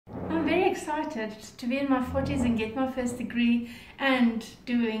very excited to be in my 40s and get my first degree and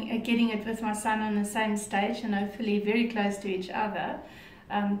getting it with my son on the same stage and hopefully very close to each other.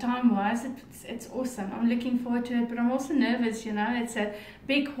 Time-wise, it's awesome. I'm looking forward to it, but I'm also nervous, you know. It's a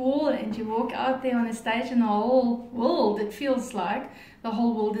big hall and you walk out there on the stage and the whole world, it feels like the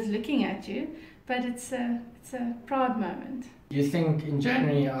whole world is looking at you, but it's a proud moment. You think in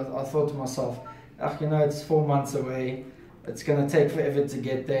January, I thought to myself, you know, it's 4 months away. It's going to take forever to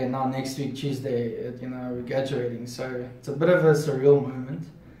get there. Now next week, Tuesday, you know, we're graduating. So it's a bit of a surreal moment.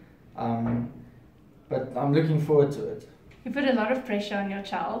 But I'm looking forward to it. You put a lot of pressure on your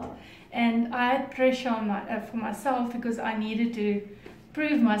child. And I had pressure on for myself because I needed to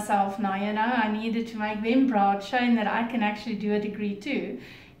prove myself now, you know. I needed to make them proud, showing that I can actually do a degree too.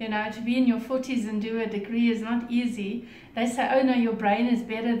 You know, to be in your 40s and do a degree is not easy. They say, oh no, your brain is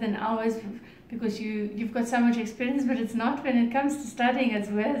better than ours because you've got so much experience, but it's not. When it comes to studying, it's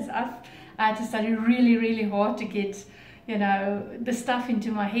worse. I had to study really, really hard to get, you know, the stuff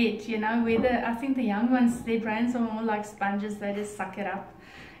into my head, you know. I think the young ones, their brains are more like sponges, they just suck it up,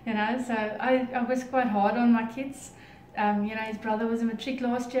 you know. So I was quite hard on my kids. You know, his brother was in matric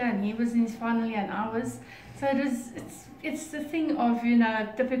last year and he was in his final year and I was. So it's the thing of, you know,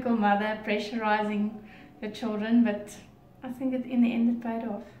 a typical mother pressurizing the children, but I think in the end it paid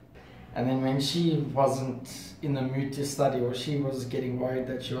off. And then when she wasn't in the mood to study, or she was getting worried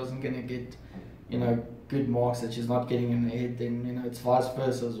that she wasn't going to get, you know, good marks, that she's not getting in the head, then, you know, it's vice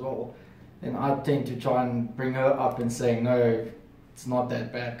versa as well. Then I tend to try and bring her up and say, no, it's not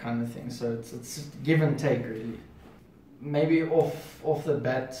that bad kind of thing. So it's give and take, really. Maybe off the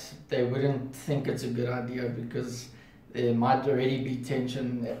bat, they wouldn't think it's a good idea because there might already be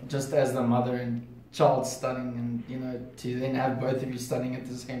tension just as the mother and child studying, and, you know, to then have both of you studying at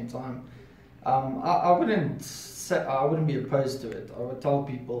the same time. I wouldn't be opposed to it. I would tell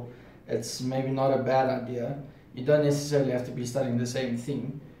people it's maybe not a bad idea. You don't necessarily have to be studying the same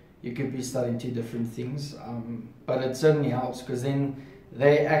thing. You could be studying two different things, but it certainly helps because then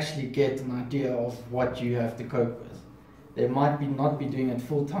they actually get an idea of what you have to cope with. They might not be doing it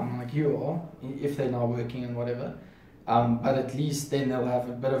full time like you are, if they're not working and whatever. But at least then they'll have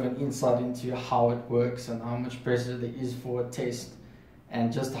a bit of an insight into how it works and how much pressure there is for a test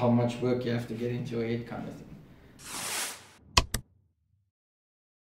and just how much work you have to get into your head kind of thing.